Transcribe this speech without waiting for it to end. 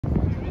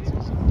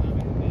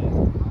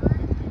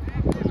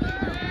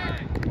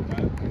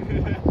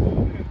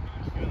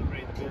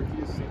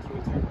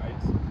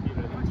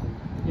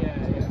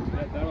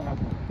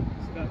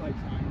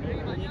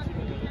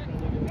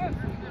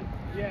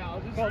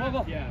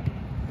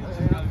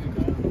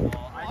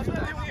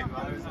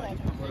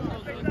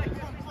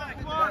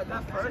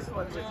That first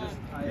one was just...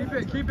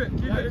 Keep it.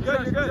 You're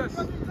good.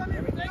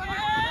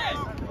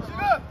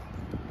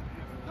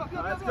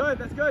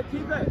 That's good.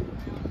 Keep it.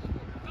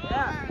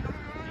 Yeah.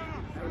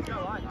 There we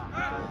go. Line.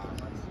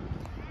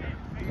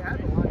 You had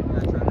the line.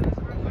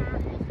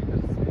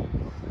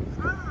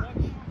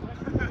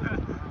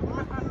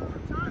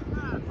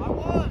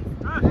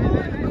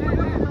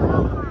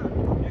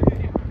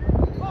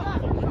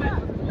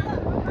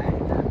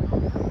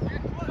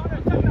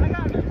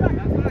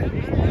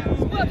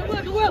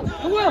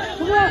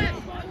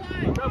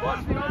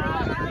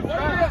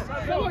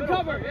 Someone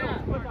cover, yeah.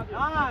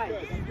 Nice.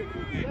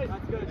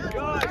 That's good. Good.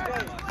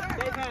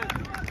 Safe hands.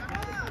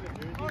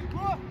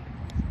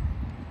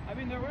 I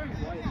mean, they're wearing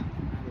white.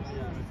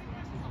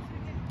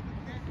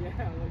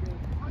 Yeah, look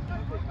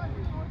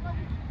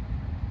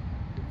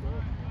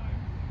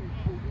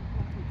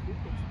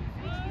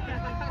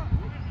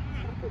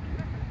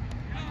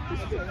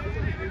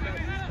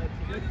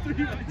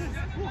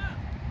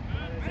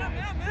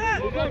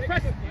at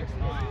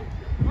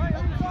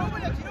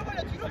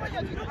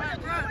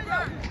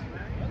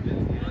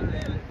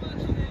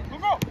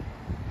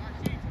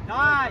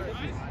Nice.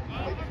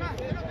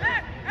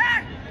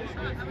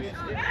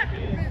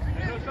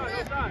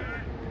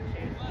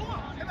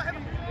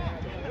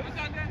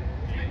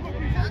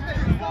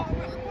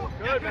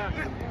 Good, man.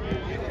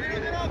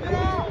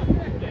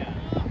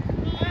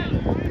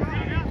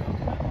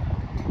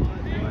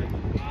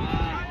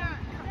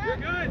 You're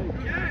good.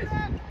 Yes.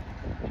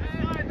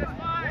 That's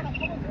fine.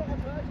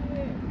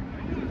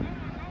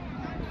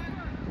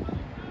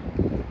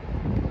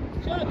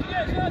 Shot,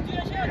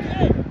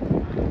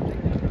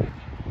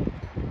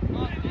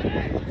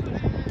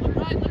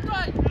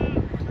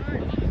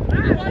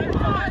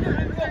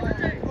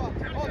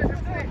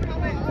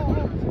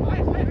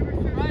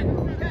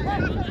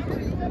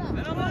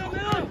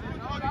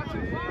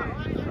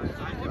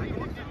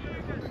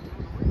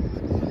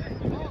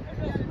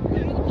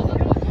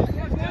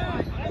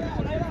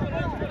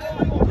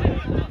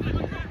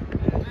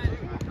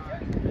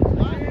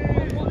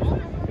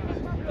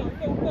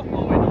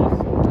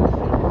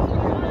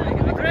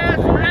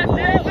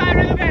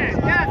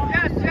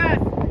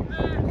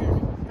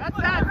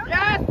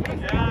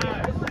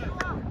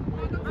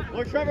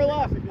 Trevor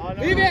left. Oh,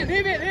 no. Leave it.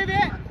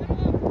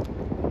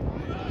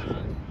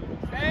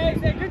 Hey,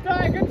 good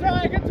try.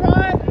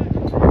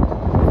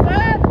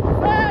 Set.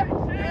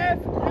 Yes.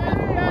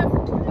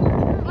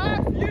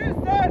 Max,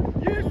 Houston.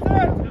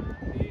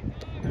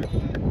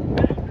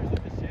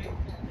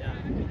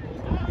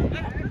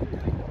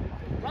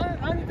 Run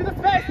into the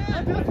space.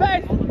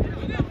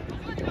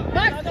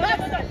 Max.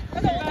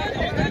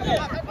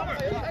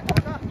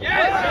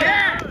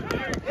 Yeah.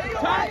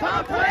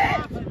 Top play.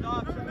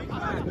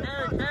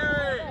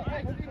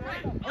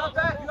 You got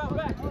back.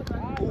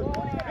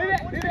 Leave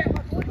it.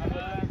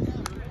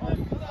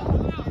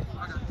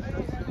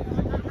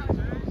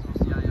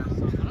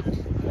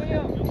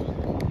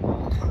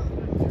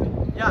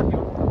 Yeah.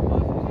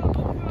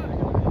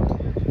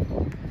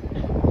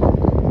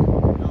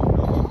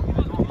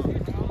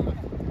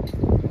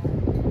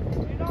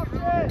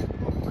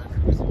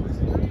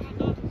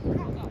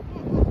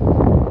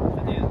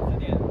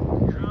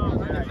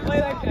 Play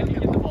like that, you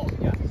get the ball.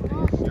 Yeah.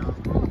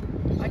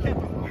 I can't.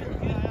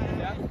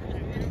 Yeah.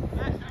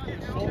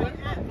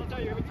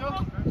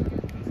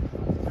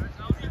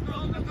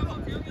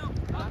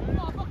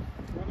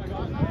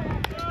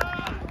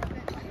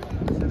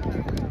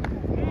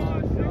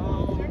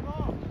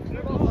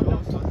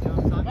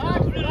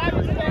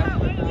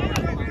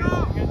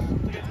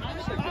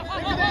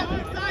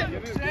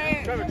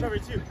 Trevor,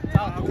 too.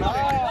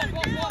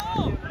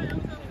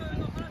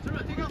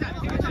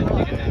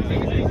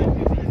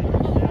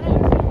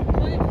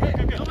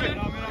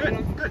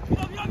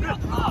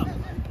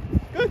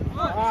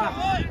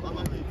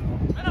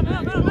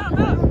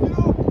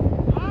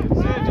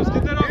 Just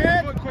get that off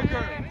your foot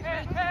quicker.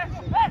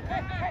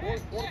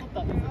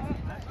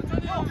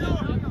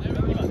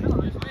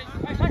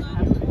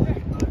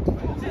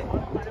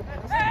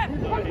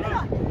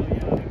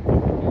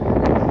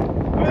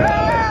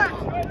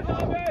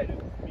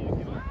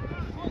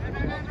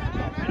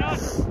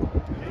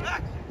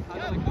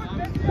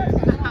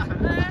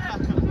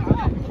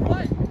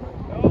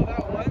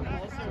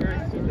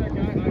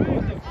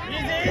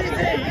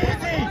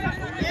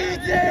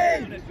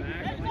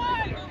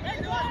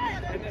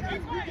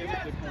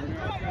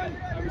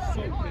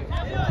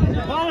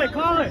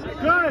 Call it.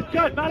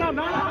 Good. Man up.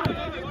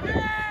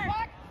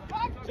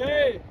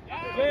 Jay,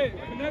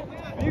 connect.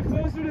 Be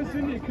closer to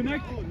Cindy.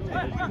 Connect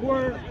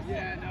more.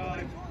 Yeah,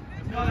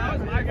 no, that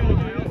was my goal. I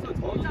also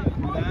told you to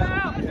do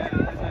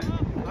that.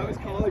 I was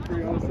calling for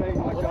you. I was saying,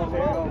 like, go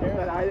here.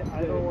 But I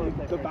don't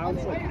want the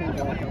bounce, like, came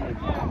back. I'm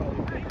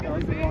like, that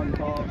was the wrong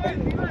call. I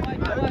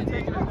was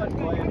taking a good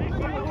play.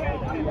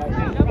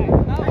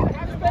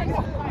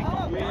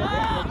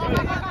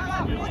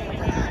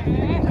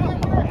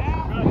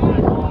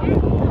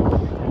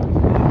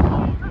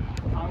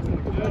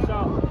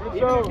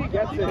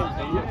 Gets it,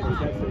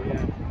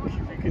 yeah. wish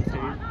you could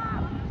contain.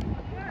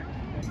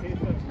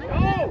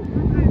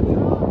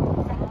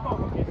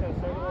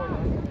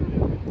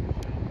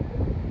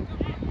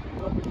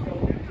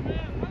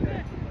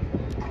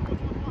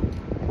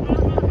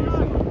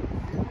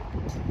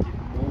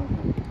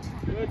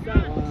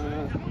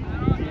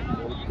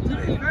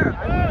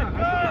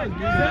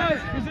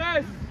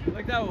 Possess!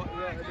 Like that one.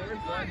 There was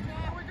one.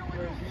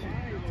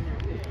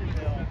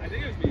 I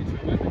think it was me.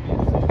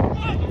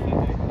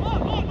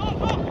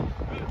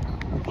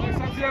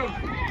 Get out!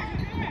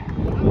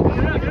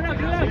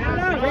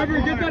 Trevor,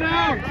 get that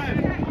out!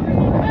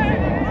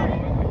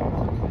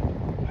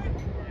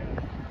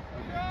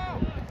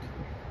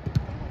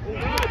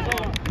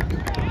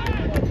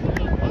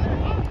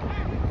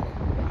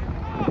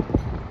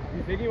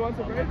 You think he wants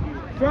a break?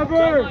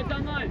 Trevor!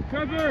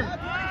 Trevor!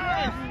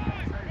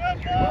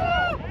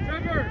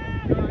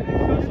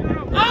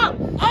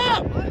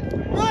 Up!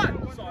 Run!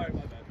 Sorry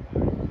about that.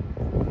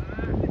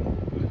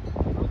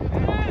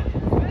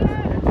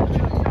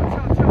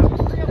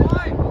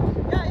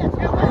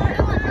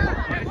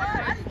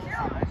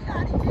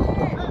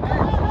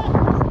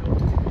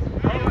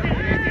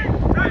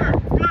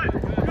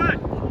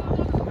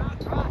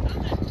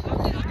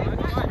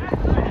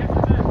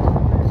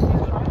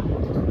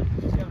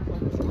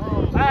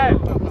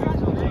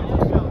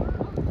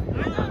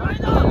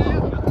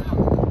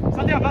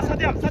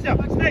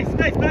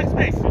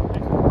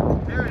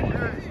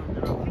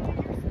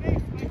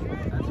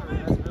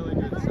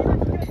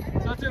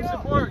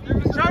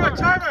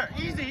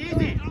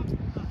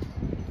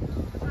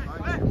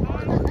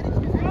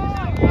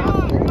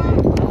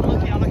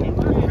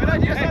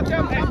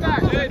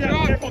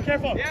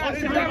 Careful! Yeah,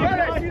 see that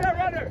runner! See that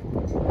runner!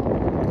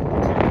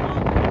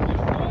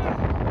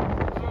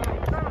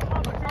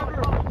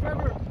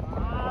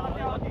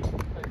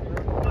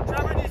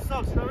 Trevor needs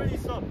subs. Trevor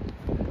needs subs.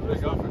 They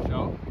go for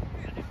show.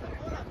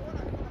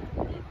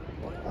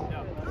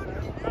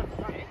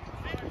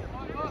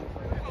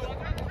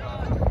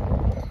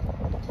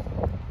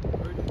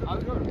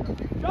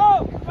 Go!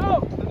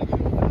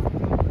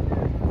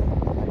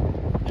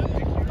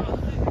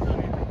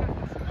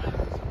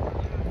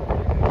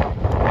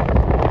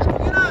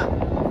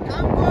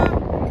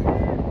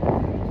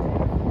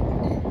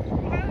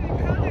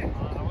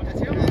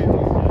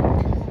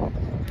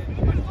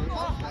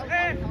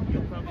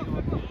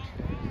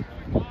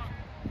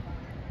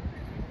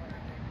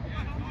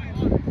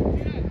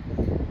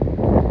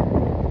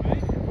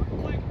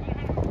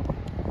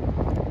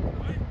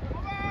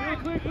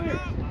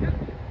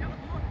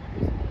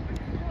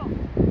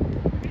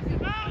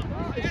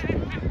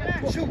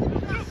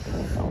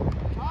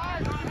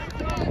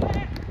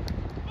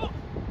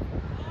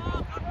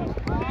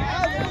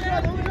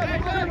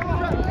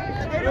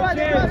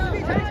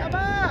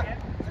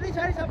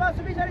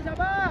 수비 자리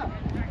잡아.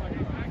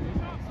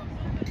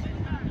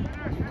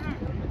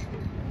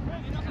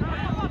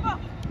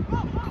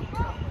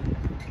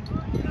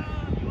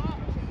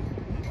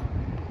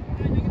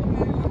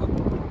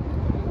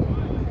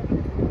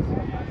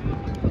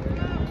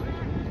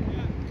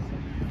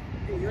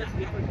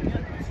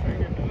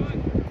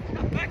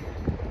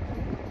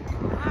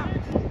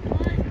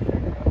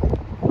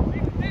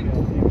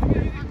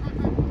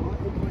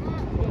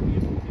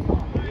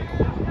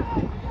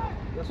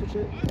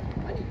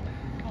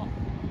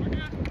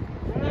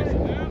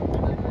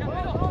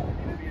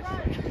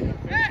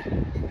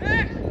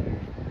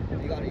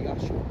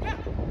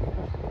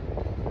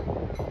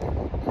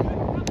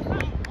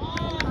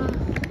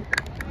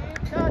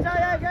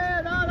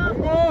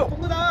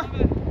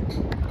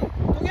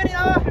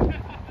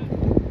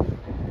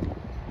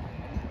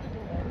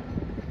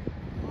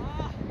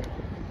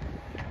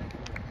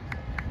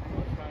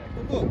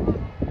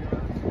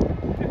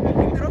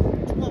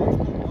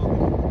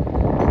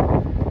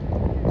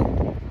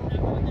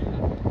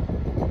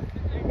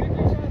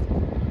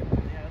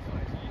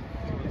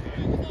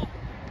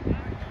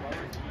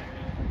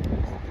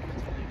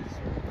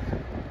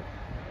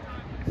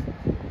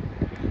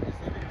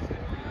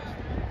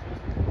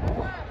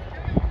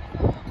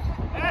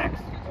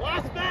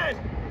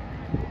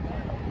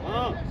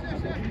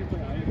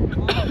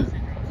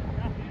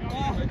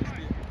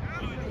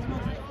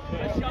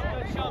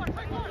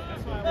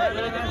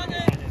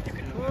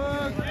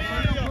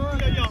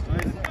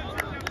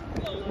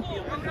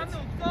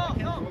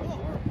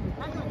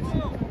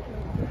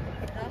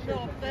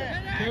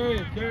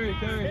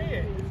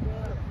 carry.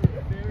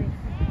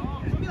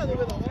 수빈아 너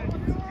왜 나와?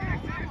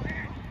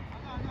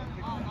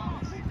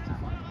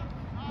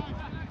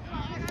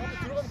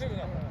 들어가면 돼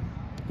그냥.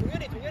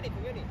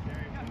 동현이.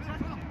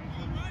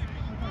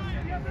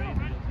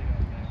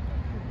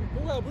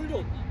 뭐가 물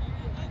좀.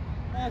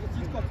 아, 저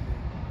뒤질 것 같아.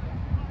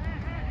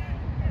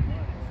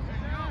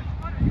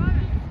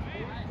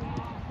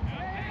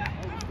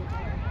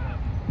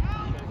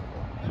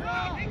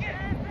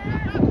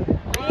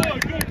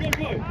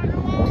 Good.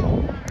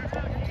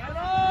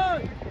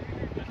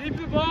 Keep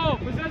the ball.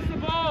 Possess the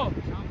ball.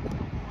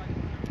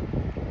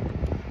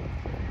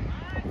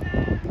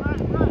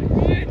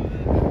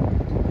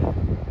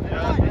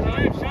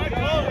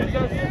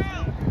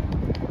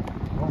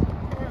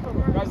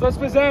 Let's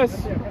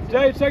possess.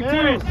 Jay, check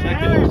two.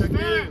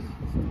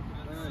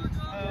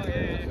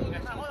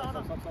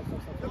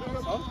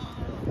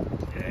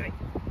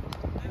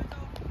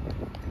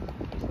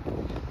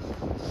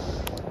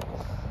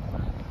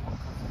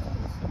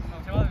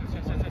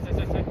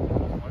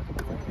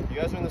 You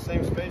guys are in the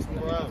same space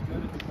and we're out.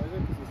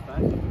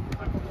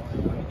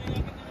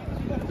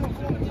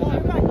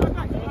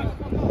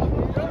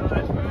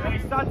 Hey,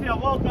 Satya,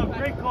 well done.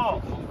 Great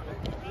call.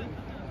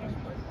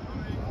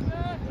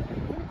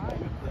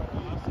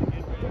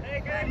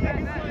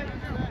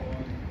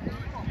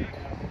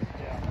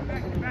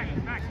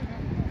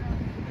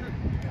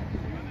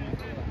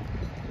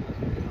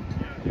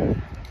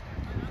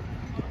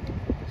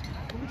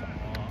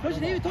 그렇지,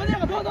 데이비 더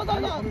내려가, 더.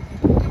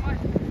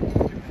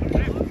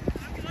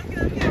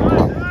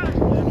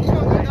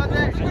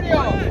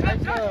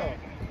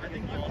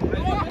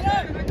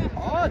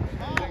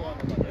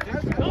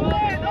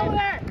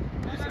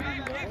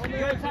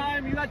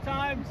 You got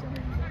time.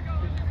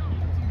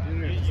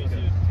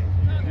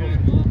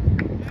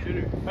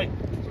 Hey,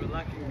 we're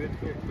lacking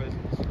midfield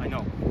presence. I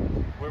know.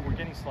 We're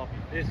getting sloppy.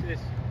 It's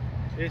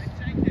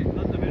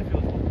not the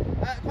midfield.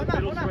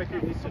 Middle striker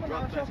needs to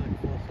drop back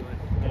like full side.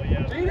 Oh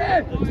yeah. The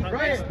left wing is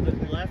the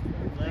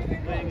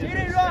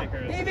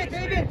striker.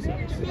 데이비,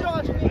 준비로 가,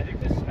 준비. I think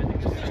this is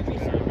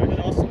but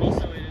also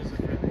it is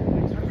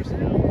a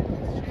personnel.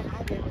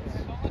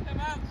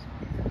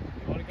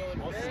 You want to go in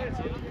both sides?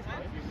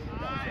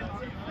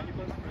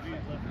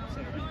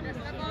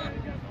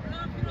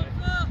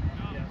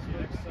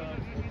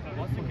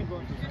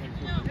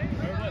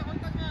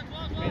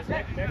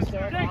 Next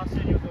start,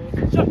 Austin, you'll go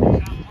with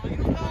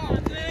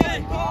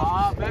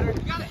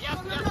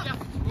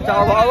자,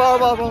 와.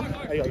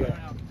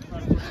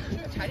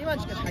 자리만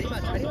지켜, 자리만.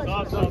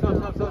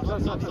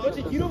 그렇지,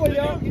 뒤로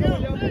벌려.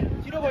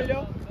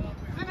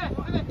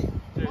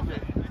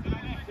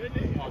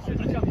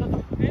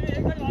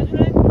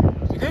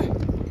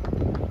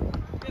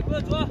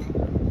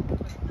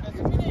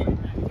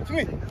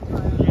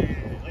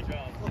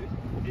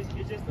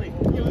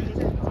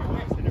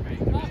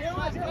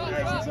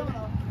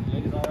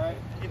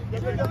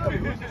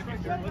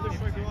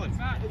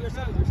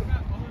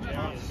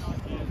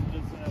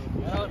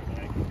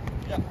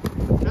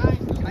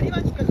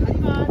 자리만 지켜,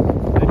 자리만.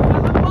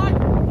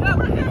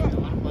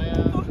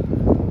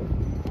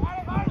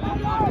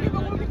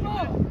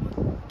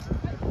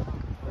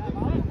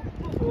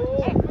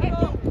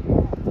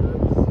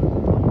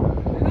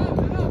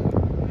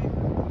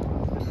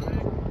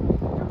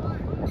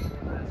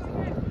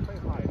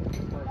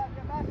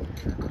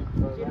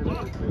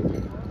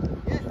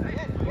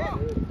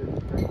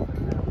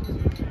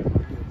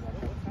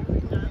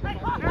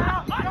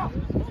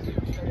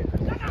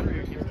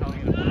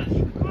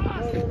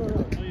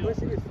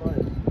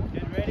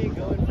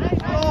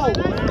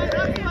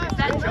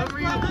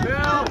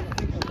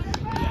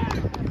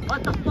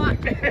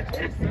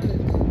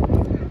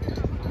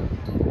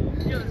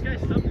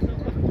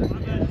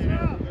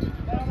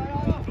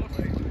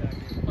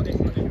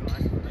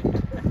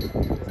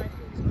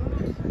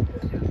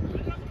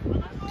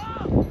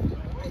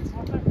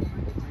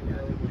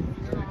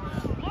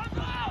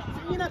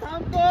 승민아,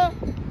 다음 거.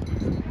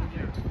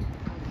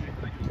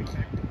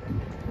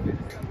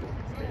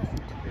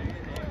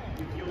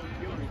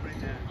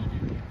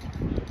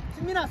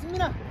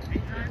 승민아.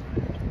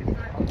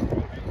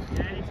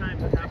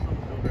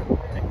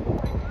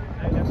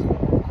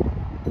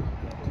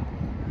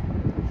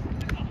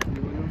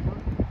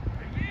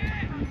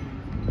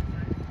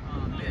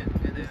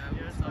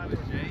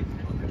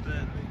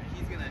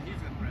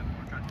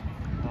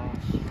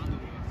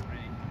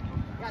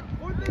 야,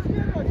 볼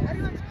빼주면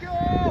자리만 지켜.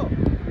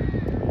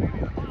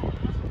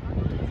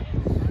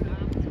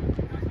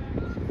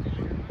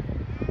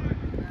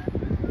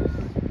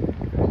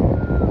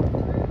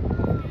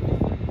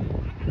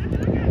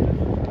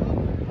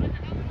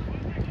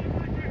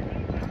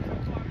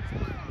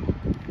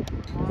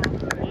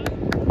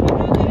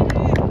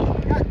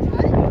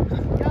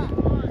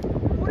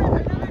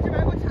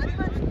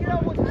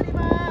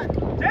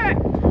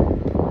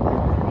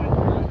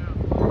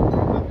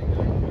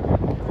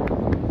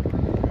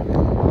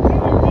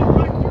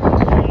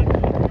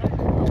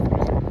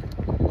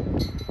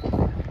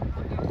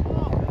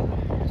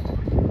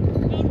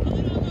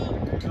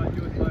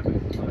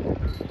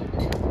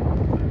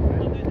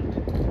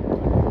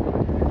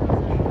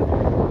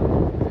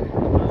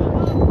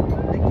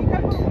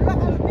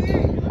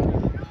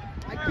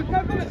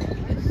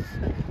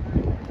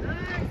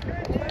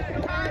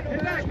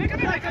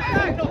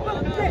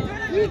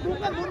 이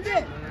공간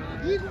뭔데?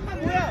 이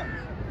공간 뭐야?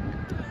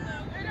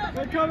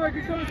 Good cover,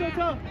 so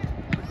tough.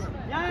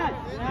 야!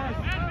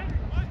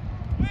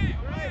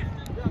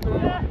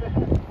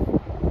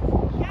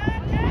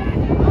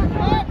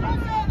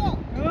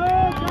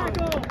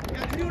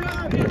 둘이 올라가!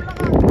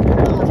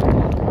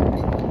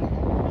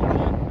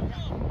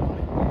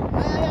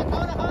 야,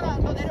 가은아,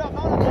 너 내려와,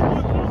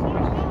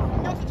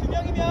 공격수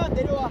 2명이면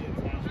내려와.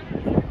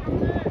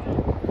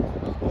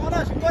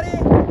 가은아, 중거리!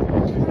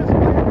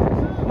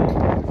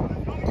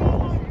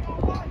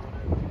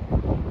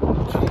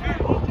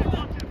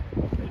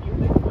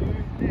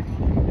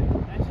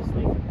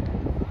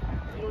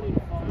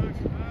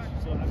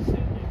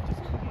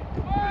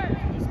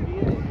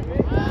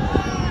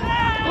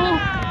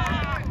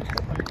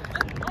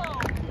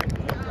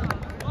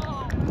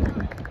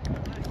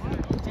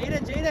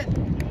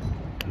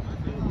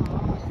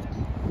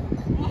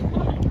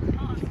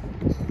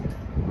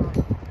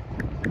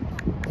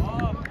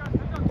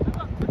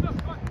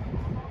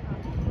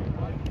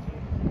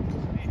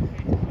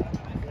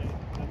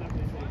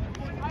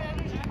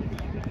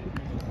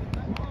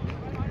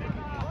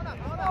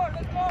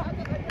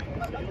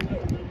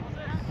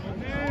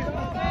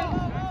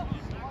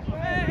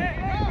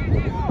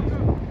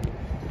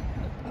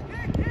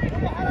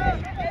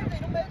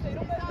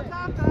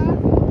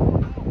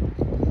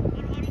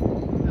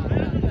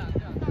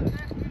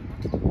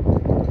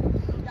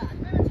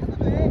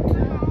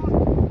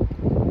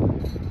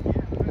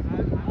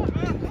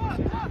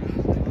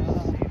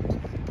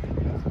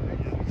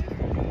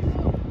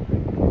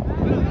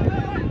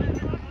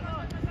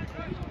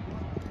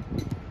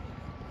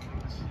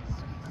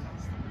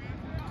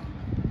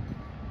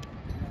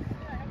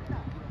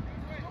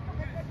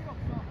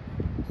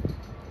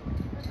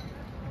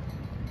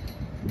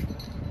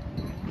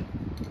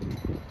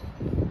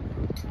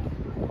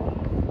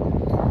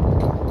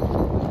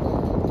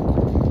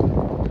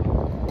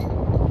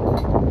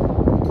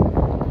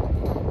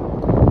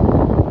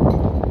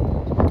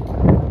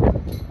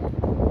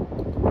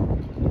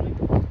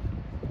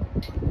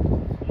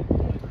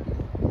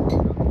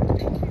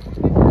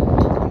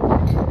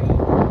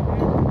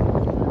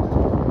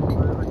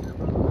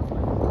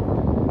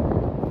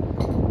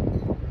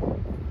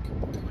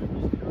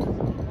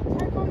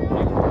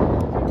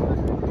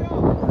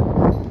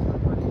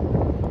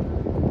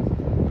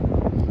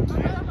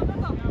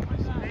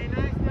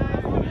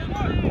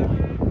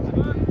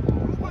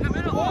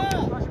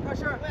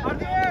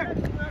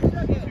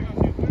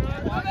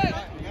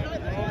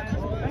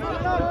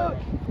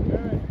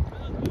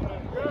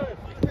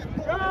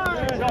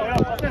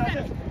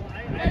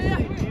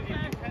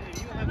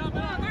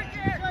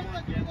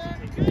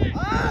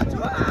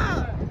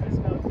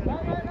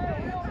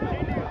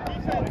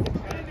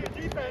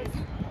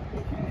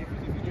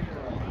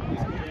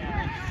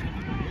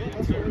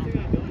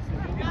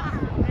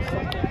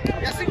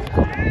 야 승.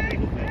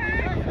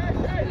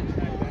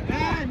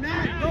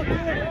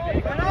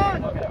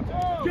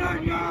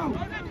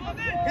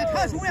 야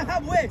가 종우야 가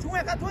뭐해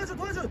종우야 가 도와줘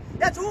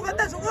야 종우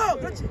간다 종우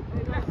그렇지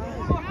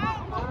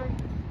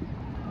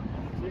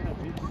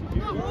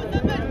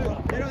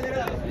내려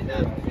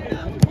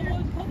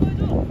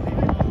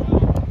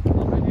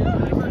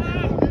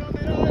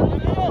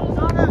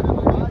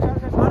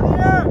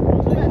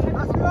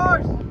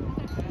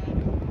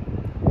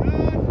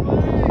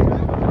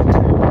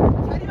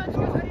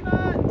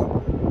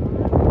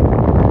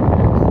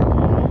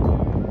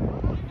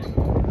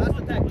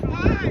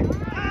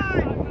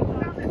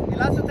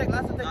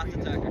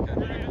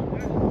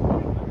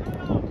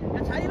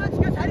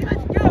자리만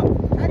지켜.